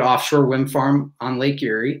putting the offshore wind farm on Lake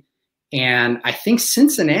Erie. And I think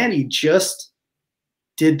Cincinnati just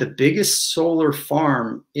did the biggest solar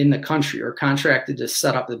farm in the country, or contracted to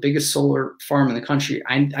set up the biggest solar farm in the country.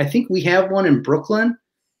 I think we have one in Brooklyn,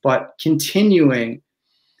 but continuing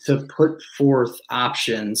to put forth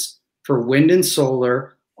options for wind and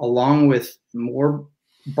solar, along with more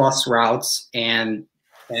bus routes and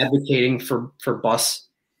advocating for bus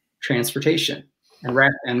transportation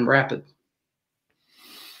and rapid.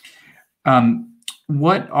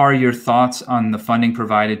 What are your thoughts on the funding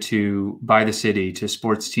provided by the city to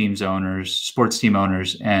sports team owners,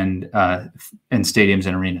 and stadiums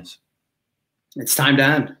and arenas? It's time to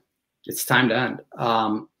end. It's time to end.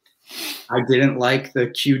 I didn't like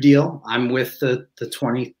the Q deal. I'm with the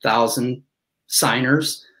 20,000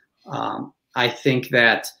 signers. I think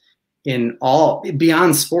that in all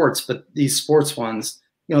beyond sports, but these sports ones,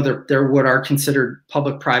 they're what are considered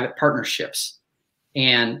public-private partnerships.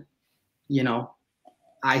 And,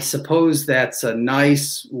 I suppose that's a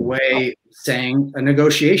nice way of saying a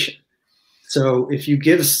negotiation. So if you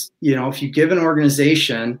give an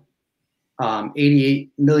organization $88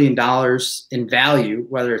 million in value,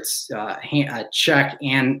 whether it's a check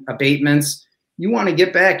and abatements, you want to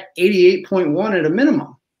get back 88.1 at a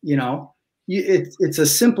minimum. It's a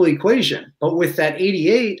simple equation. But with that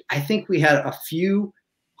 88, I think we had a few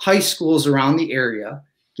high schools around the area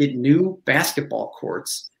get new basketball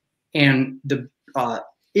courts. And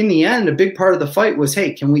in the end, a big part of the fight was,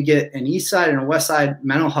 hey, can we get an East Side and a West Side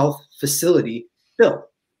mental health facility built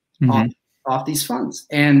off these funds?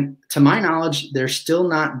 And to my knowledge, they're still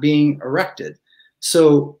not being erected.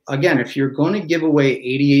 So again, if you're going to give away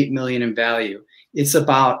 $88 million in value, it's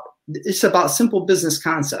about simple business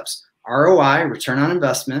concepts: ROI, return on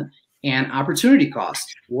investment, and opportunity cost.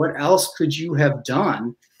 What else could you have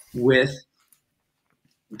done with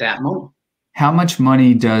that money? How much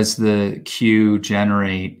money does the Q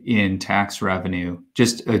generate in tax revenue,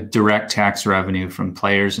 just a direct tax revenue from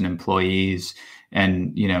players and employees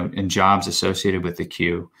and jobs associated with the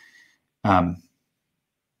Q? And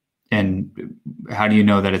how do you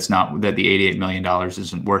know that that the $88 million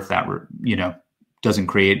isn't worth that, doesn't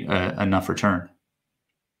create enough return?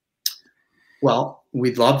 Well,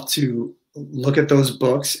 we'd love to look at those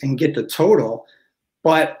books and get the total,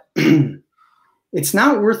 but it's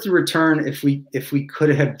not worth the return if we could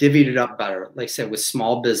have divvied it up better, like I said, with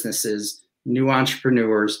small businesses, new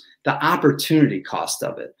entrepreneurs, the opportunity cost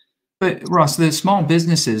of it. But Ross, the small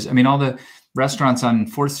businesses, all the restaurants on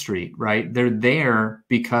 4th Street, right? They're there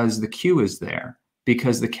because the Q is there,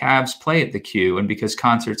 because the Cavs play at the Q, and because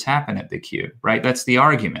concerts happen at the Q, right? That's the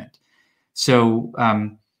argument. So,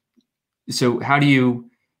 so how can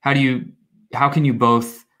you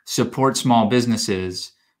both support small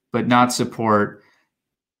businesses but not support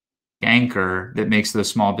the anchor that makes those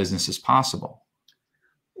small businesses possible?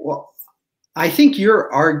 Well, I think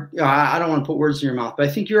I don't want to put words in your mouth, but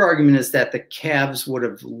I think your argument is that the Cavs would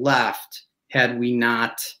have left had we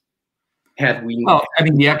not. Well,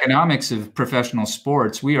 the economics of professional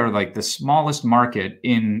sports, we are like the smallest market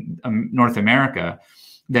in North America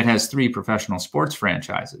that has 3 professional sports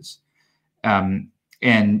franchises. And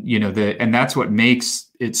that's what makes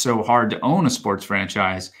it so hard to own a sports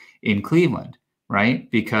franchise in Cleveland,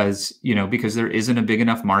 right? Because there isn't a big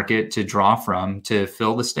enough market to draw from to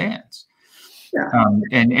fill the stands. Yeah.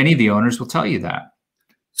 And any of the owners will tell you that.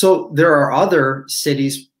 So there are other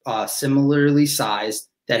cities similarly sized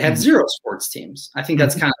that have 0 sports teams. I think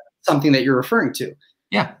that's kind of something that you're referring to.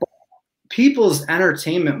 Yeah. But people's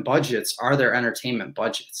entertainment budgets are their entertainment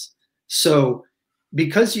budgets. So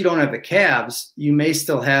because you don't have the Cavs, you may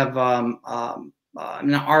still have an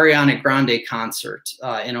Ariana Grande concert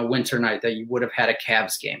in a winter night that you would have had a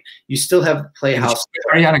Cavs game. You still have Playhouse.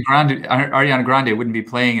 Ariana Grande wouldn't be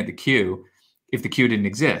playing at the Q if the Q didn't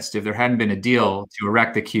exist, if there hadn't been a deal to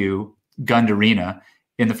erect the Q Gund Arena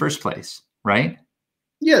in the first place, right?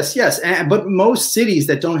 Yes. But most cities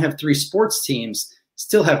that don't have 3 sports teams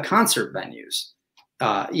still have concert venues.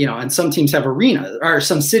 And some teams have arenas, or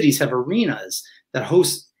some cities have arenas that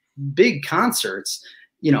host big concerts.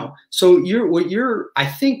 So I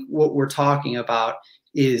think what we're talking about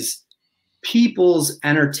is people's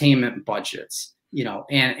entertainment budgets,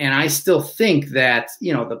 and I still think that,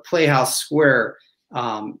 the Playhouse Square,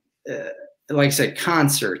 like I said,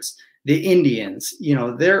 concerts, the Indians,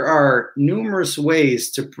 there are numerous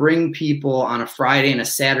ways to bring people on a Friday and a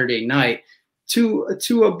Saturday night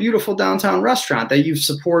to a beautiful downtown restaurant that you've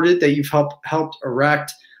supported, that you've helped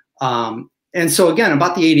erect. And so again,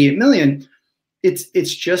 about the 88 million,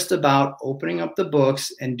 it's just about opening up the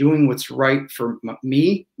books and doing what's right for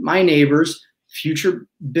me, my neighbors, future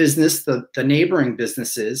business, the neighboring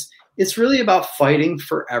businesses. it's really about fighting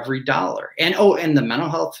for every dollar. And and the mental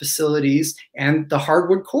health facilities and the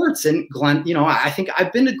hardwood courts in I think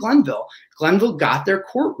I've been to Glenville. Glenville got their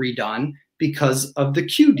court redone because of the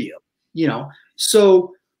Q deal,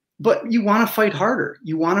 So, but you want to fight harder.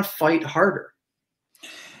 You want to fight harder.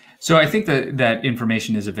 So I think that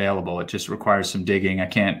information is available. It just requires some digging. I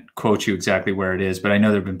can't quote you exactly where it is, but I know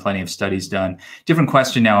there have been plenty of studies done. Different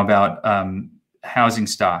question now about housing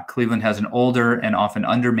stock. Cleveland has an older and often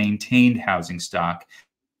under-maintained housing stock.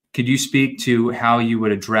 Could you speak to how you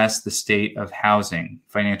would address the state of housing,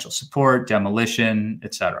 financial support, demolition,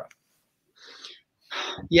 et cetera?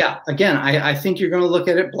 Yeah, again, I think you're going to look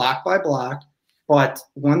at it block by block, but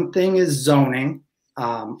one thing is zoning.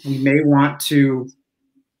 We may want to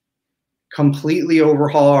completely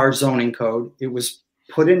overhaul our zoning code. It was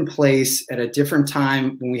put in place at a different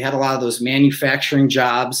time when we had a lot of those manufacturing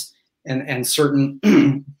jobs and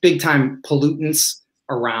certain big time pollutants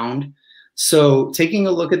around. So taking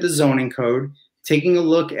a look at the zoning code, taking a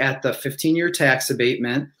look at the 15-year tax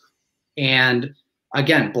abatement, and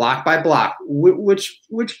again, block by block,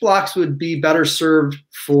 which blocks would be better served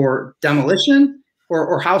for demolition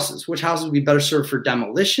or houses? Which houses would be better served for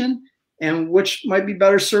demolition? And which might be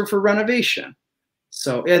better served for renovation.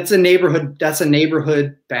 So that's a neighborhood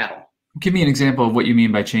battle. Give me an example of what you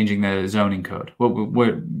mean by changing the zoning code.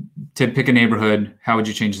 What to pick a neighborhood, how would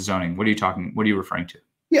you change the zoning? What are you referring to?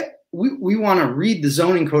 Yeah, we want to read the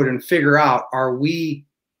zoning code and figure out, are we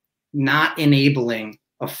not enabling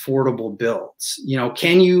affordable builds?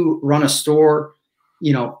 Can you run a store,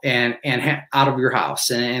 and out of your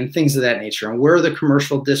house and things of that nature? And where are the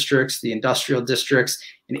commercial districts, the industrial districts,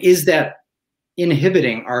 and is that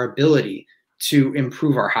inhibiting our ability to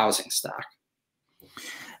improve our housing stock?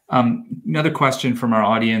 Another question from our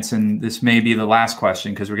audience, and this may be the last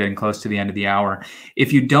question because we're getting close to the end of the hour.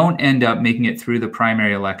 If you don't end up making it through the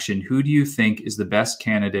primary election, who do you think is the best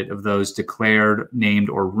candidate of those declared, named,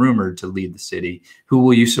 or rumored to lead the city? Who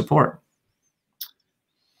will you support?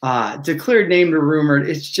 Declared, named, or rumored.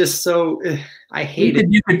 It's just so, I hate it.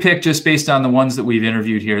 You could pick just based on the ones that we've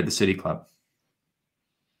interviewed here at the City Club.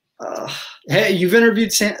 Hey, you've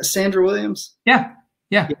interviewed Sandra Williams? Yeah.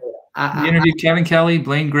 We interviewed Kevin Kelly,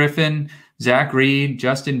 Blaine Griffin, Zach Reed,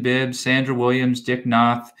 Justin Bibbs, Sandra Williams, Dick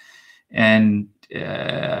Noth, and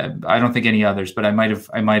I don't think any others, but I might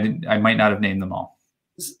not have named them all.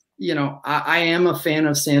 I am a fan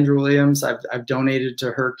of Sandra Williams. I've donated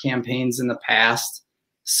to her campaigns in the past.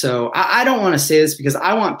 So I don't want to say this because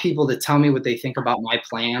I want people to tell me what they think about my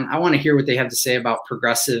plan. I want to hear what they have to say about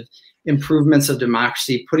progressive improvements of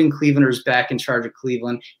democracy, putting Clevelanders back in charge of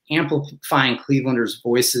Cleveland, amplifying Clevelanders'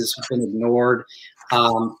 voices who've been ignored.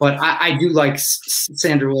 But I do like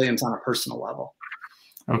Sandra Williams on a personal level.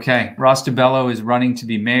 Okay. Ross DiBello is running to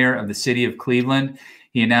be mayor of the city of Cleveland.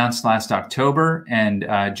 He announced last October and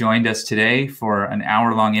joined us today for an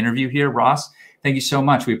hour-long interview here. Ross, thank you so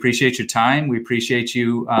much. We appreciate your time. We appreciate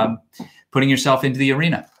you putting yourself into the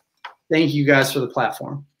arena. Thank you guys for the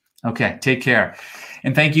platform. Okay, take care.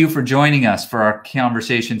 And thank you for joining us for our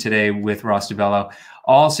conversation today with Ross DiBello.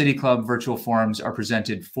 All City Club virtual forums are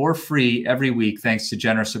presented for free every week thanks to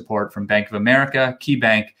generous support from Bank of America,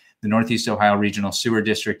 KeyBank, the Northeast Ohio Regional Sewer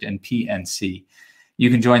District, and PNC. You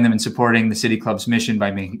can join them in supporting the City Club's mission by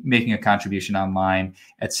making a contribution online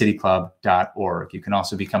at cityclub.org. You can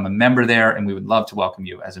also become a member there, and we would love to welcome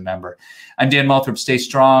you as a member. I'm Dan Moulthrop. Stay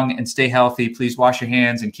strong and stay healthy. Please wash your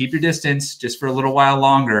hands and keep your distance just for a little while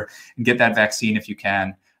longer and get that vaccine if you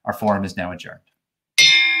can. Our forum is now adjourned.